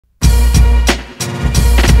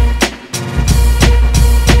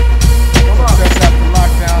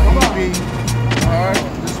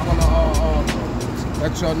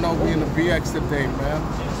know, we in the BX today, man.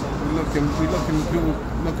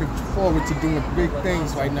 Looking forward to doing big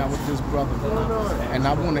things right now with this brother, man. And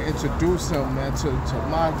I want to introduce him, man, to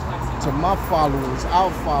my followers,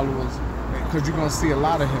 our followers, because you're gonna see a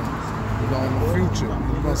lot of him, you know, in the future.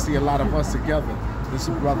 You're gonna see a lot of us together. This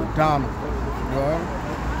is Brother Donald, you know,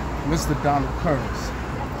 Mr. Donald Curtis,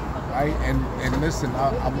 right? And listen,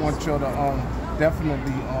 I want y'all to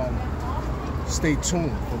definitely stay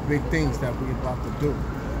tuned for big things that we're about to do.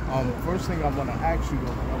 First thing I want to ask you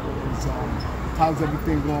though is, how's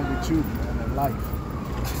everything going with you, man, in life?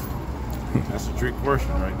 That's a trick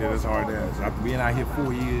question right there. That's hard to ask. After being out here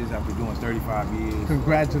 4 years, after doing 35 years.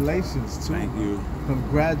 Congratulations, too. Thank you.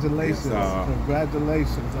 Congratulations.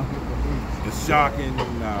 Congratulations. It's shocking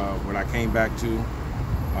what I came back to,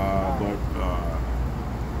 but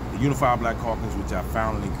the Unified Black Caucus, which I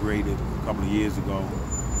founded and created a couple of years ago,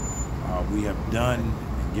 we have done and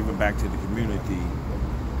given back to the community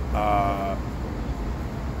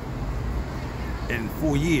in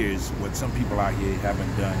 4 years what some people out here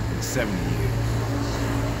haven't done in 70 years.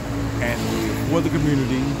 And we're for the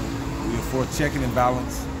community, we are for checking and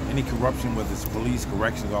balance any corruption, whether it's police,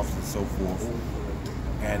 corrections officers, and so forth.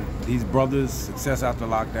 And these brothers, success after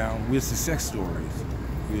lockdown, we're success stories.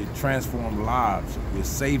 We transform lives, we're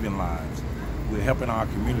saving lives, we're helping our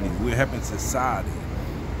communities, we're helping society.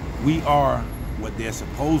 We are what they're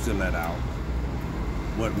supposed to let out,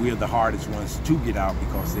 but we're the hardest ones to get out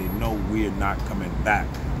because they know we're not coming back.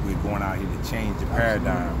 We're going out here to change the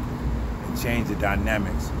paradigm and change the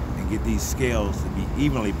dynamics and get these scales to be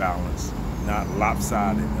evenly balanced, not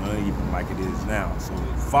lopsided and uneven like it is now. So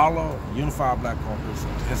follow Unified Black Caucus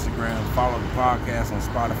on Instagram, follow the podcast on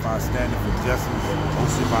Spotify, Standing for Justice,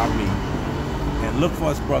 hosted by me. And look for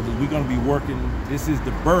us, brothers. We're gonna be working, this is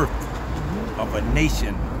the birth of a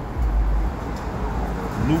nation.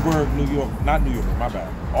 Newburgh, New York, not New York, my bad.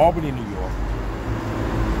 Albany, New York,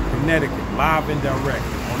 Connecticut, live and direct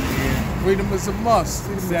on the air. Freedom is a must.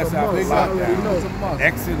 Success after lockdown.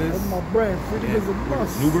 Exodus. That's my brand. Freedom is a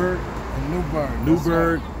must.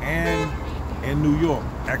 Newburgh and in New York.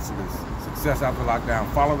 Exodus. Success after lockdown.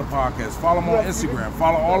 Follow the podcast. Follow them on Instagram.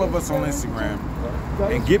 Follow all of us on Instagram.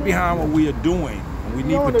 And get behind what we are doing. We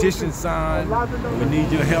need petitions signed. We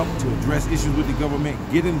need your help to address issues with the government.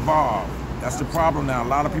 Get involved. That's the problem now. A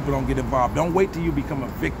lot of people don't get involved. Don't wait till you become a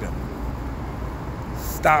victim.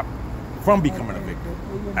 Stop from becoming a victim.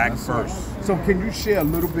 Act first. So can you share a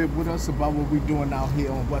little bit with us about what we're doing out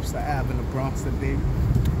here on Webster Ave in the Bronx today?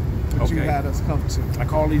 What you had us come to? I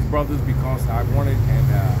call these brothers because I wanted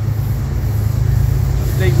a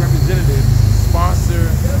state representative sponsor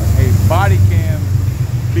a body cam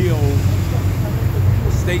bill,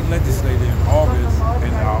 state legislature in August,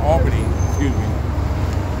 in Albany, excuse me,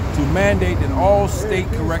 to mandate that all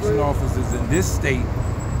state correction officers in this state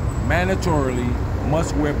mandatorily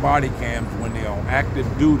must wear body cams when they're on active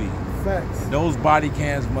duty. Facts. And those body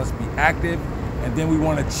cams must be active, and then we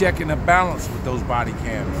want to check and a balance with those body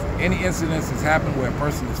cams. Any incidents has happened where a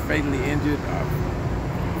person is fatally injured,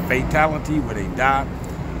 fatality where they die,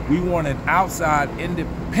 we want an outside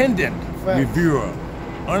independent reviewer,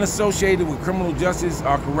 unassociated with criminal justice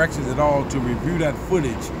or corrections at all, to review that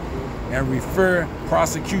footage and refer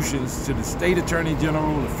prosecutions to the state attorney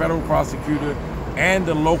general, the federal prosecutor, and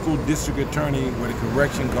the local district attorney where the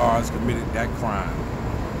correction guards committed that crime.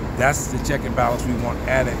 That's the check and balance we want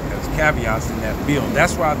added as caveats in that bill.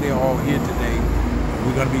 That's why they're all here today.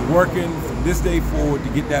 We're gonna be working from this day forward to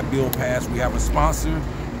get that bill passed. We have a sponsor.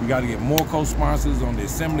 We gotta get more co-sponsors on the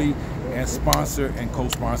Assembly and sponsor and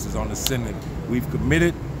co-sponsors on the Senate. We've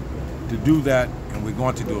committed to do that, and we're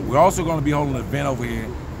going to do it. We're also gonna be holding an event over here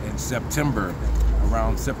in September,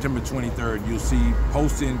 around September 23rd. You'll see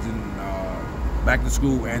postings and back to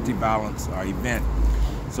school anti-violence event.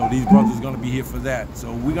 So these brothers are gonna be here for that.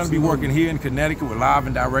 So we're gonna be working here in Connecticut. We're live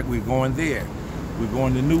and direct. We're going there. We're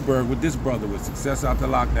going to Newburgh with this brother with Success After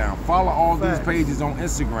Lockdown. Follow all these pages on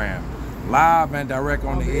Instagram, live and direct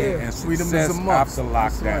on the air, and Success After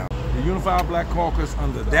Lockdown. The Unified Black Caucus,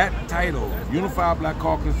 under that title, Unified Black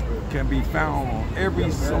Caucus, can be found on every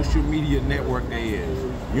social media network there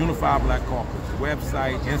is. Unified Black Caucus,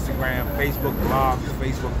 website, Instagram, Facebook blogs,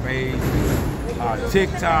 Facebook page,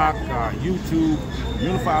 TikTok, YouTube,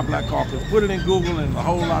 Unified Black Caucus. Put it in Google and a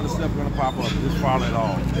whole lot of stuff gonna pop up. Just follow it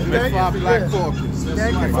all. Unified Black Caucus.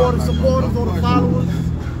 Thank you for the supporters, all the followers.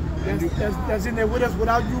 That's in there with us.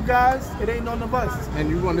 Without you guys, it ain't none of us. And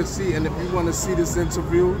you want to see, and if you want to see this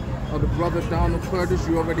interview of the brother Donald Curtis,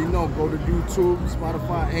 you already know. Go to YouTube,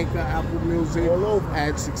 Spotify, Anchor, Apple Music,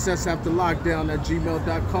 at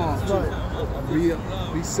successafterlockdown@gmail.com. Right.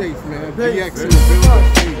 Be safe, man. BX in the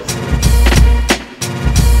building.